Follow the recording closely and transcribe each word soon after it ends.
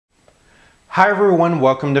Hi everyone,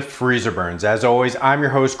 welcome to Freezerburns. As always, I'm your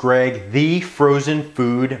host Greg, the frozen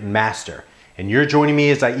food master. And you're joining me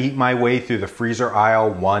as I eat my way through the freezer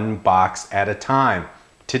aisle one box at a time.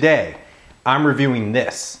 Today, I'm reviewing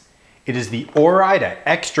this. It is the Ore-Ida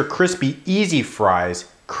Extra Crispy Easy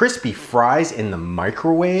Fries. Crispy fries in the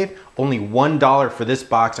microwave. Only $1 for this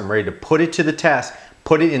box. I'm ready to put it to the test.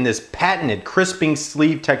 Put it in this patented crisping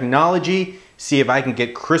sleeve technology. See if I can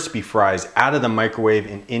get crispy fries out of the microwave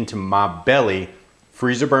and into my belly.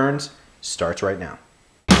 Freezerburns starts right now.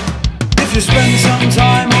 If you spend some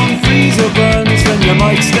time on Freezerburns, then you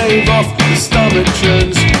might stave off the stomach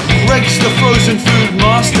churns. Greg's the frozen food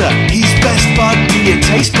master. He's best bud to your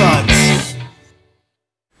taste buds.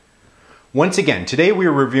 Once again, today we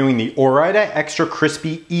are reviewing the Ore-Ida Extra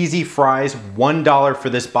Crispy Easy Fries, $1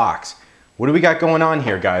 for this box. What do we got going on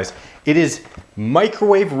here, guys? It is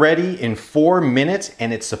microwave ready in 4 minutes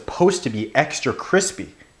and it's supposed to be extra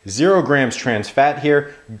crispy. 0 grams trans fat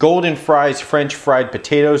here. Golden fries, French fried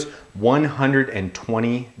potatoes,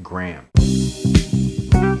 120 grams.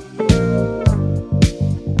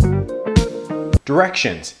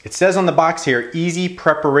 Directions. It says on the box here, easy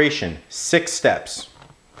preparation, 6 steps.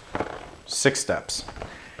 6 steps.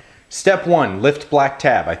 Step 1, lift black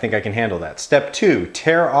tab. I think I can handle that. Step 2,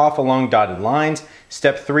 tear off along dotted lines.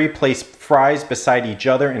 Step 3, place fries beside each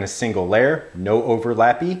other in a single layer, no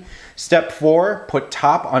overlappy. Step 4, put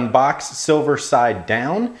top on box, silver side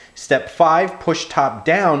down. Step 5, push top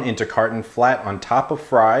down into carton flat on top of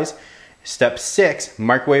fries. Step 6,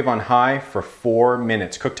 microwave on high for 4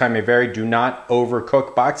 minutes. Cook time may vary, do not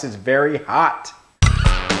overcook. Box is very hot.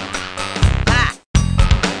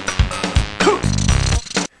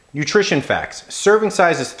 Nutrition facts. Serving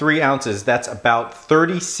size is 3 ounces. That's about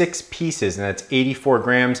 36 pieces and that's 84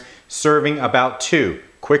 grams. Serving about 2.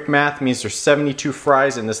 Quick math means there's 72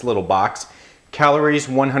 fries in this little box. Calories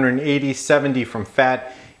 180, 70 from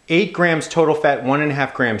fat. 8 grams total fat,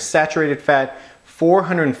 1.5 grams saturated fat.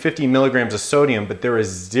 450 milligrams of sodium, but there is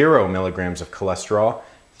 0 milligrams of cholesterol.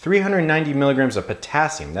 390 milligrams of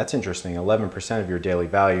potassium. That's interesting, 11% of your daily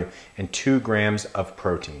value. And 2 grams of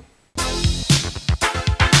protein.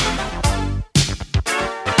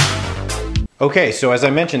 Okay, so as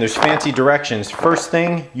I mentioned, there's fancy directions. First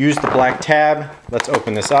thing, use the black tab. Let's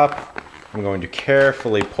open this up. I'm going to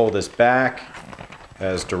carefully pull this back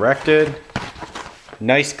as directed.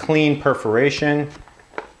 Nice clean perforation.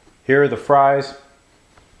 Here are the fries.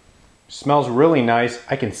 Smells really nice.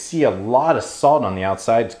 I can see a lot of salt on the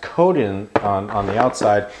outside. It's coated on the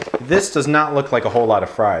outside. This does not look like a whole lot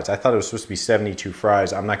of fries. I thought it was supposed to be 72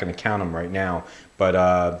 fries. I'm not going to count them right now, but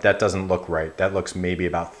that doesn't look right. That looks maybe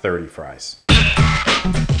about 30 fries.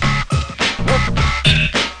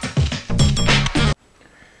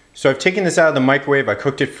 So I've taken this out of the microwave. I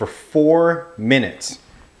cooked it for 4 minutes.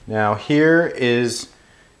 Now here is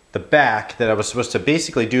the back that I was supposed to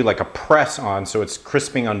basically do like a press on so it's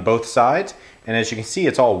crisping on both sides. And as you can see,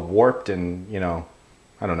 it's all warped and, you know,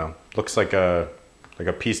 I don't know, looks like a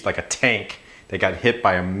piece, like a tank that got hit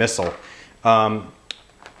by a missile.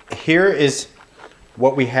 Here is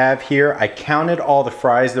what we have here. I counted all the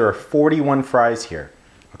fries. There are 41 fries here.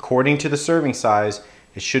 According to the serving size,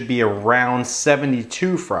 it should be around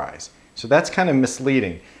 72 fries. So that's kind of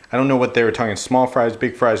misleading. I don't know what they were talking, small fries,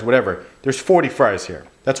 big fries, whatever. There's 40 fries here.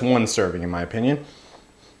 That's 1 serving in my opinion.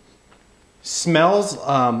 Smells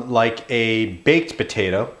like a baked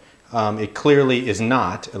potato. It clearly is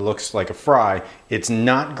not. It looks like a fry. It's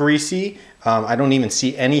not greasy. I don't even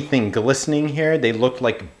see anything glistening here. They look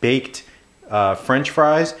like baked French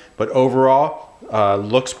fries, but overall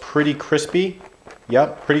looks pretty crispy.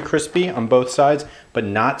 Yep, pretty crispy on both sides, but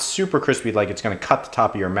not super crispy like it's gonna cut the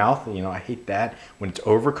top of your mouth. You know, I hate that. When it's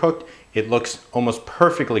overcooked, it looks almost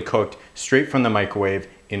perfectly cooked straight from the microwave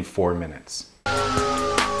in 4 minutes.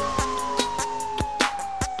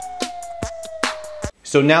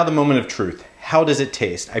 So now the moment of truth. How does it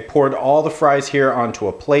taste? I poured all the fries here onto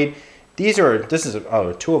a plate.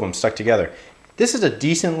 Oh, 2 of them stuck together. This is a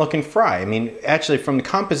decent looking fry. I mean, actually from the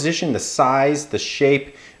composition, the size, the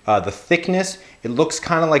shape, the thickness, it looks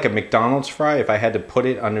kind of like a McDonald's fry if I had to put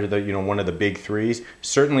it under the, you know, one of the big 3s.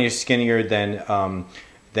 Certainly skinnier than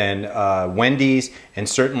Wendy's, and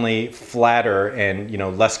certainly flatter and, you know,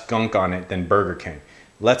 less gunk on it than Burger King.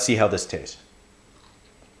 Let's see how this tastes.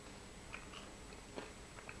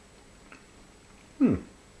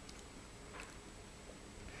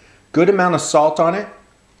 Good amount of salt on it.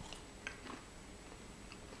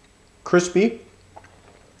 Crispy.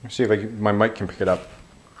 Let's see if my mic can pick it up.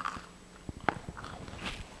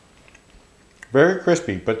 Very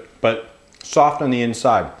crispy, but soft on the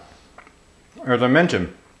inside. As I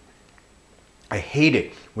mentioned, I hate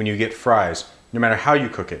it when you get fries, no matter how you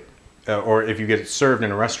cook it, or if you get it served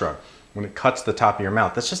in a restaurant, when it cuts the top of your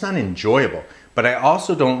mouth, that's just not enjoyable. But I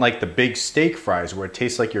also don't like the big steak fries where it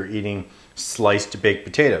tastes like you're eating sliced baked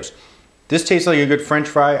potatoes. This tastes like a good French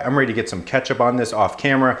fry. I'm ready to get some ketchup on this off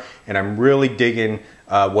camera, and I'm really digging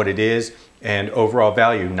what it is, and overall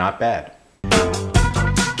value, not bad.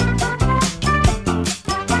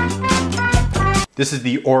 This is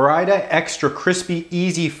the Ore-Ida Extra Crispy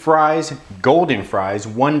Easy Fries, Golden Fries,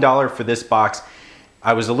 $1 for this box.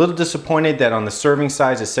 I was a little disappointed that on the serving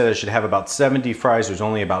size it said I should have about 70 fries. There's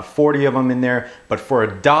only about 40 of them in there, but for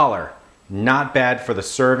 $1, not bad for the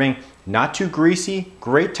serving. Not too greasy,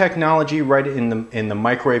 great technology right in the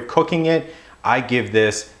microwave cooking it. I give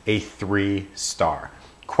this a 3-star.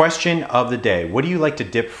 Question of the day, what do you like to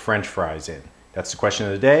dip French fries in? That's the question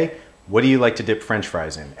of the day. What do you like to dip French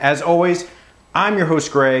fries in? As always, I'm your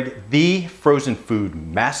host Greg, the frozen food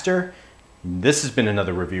master. This has been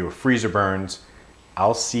another review of Freezerburns.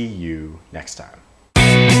 I'll see you next time.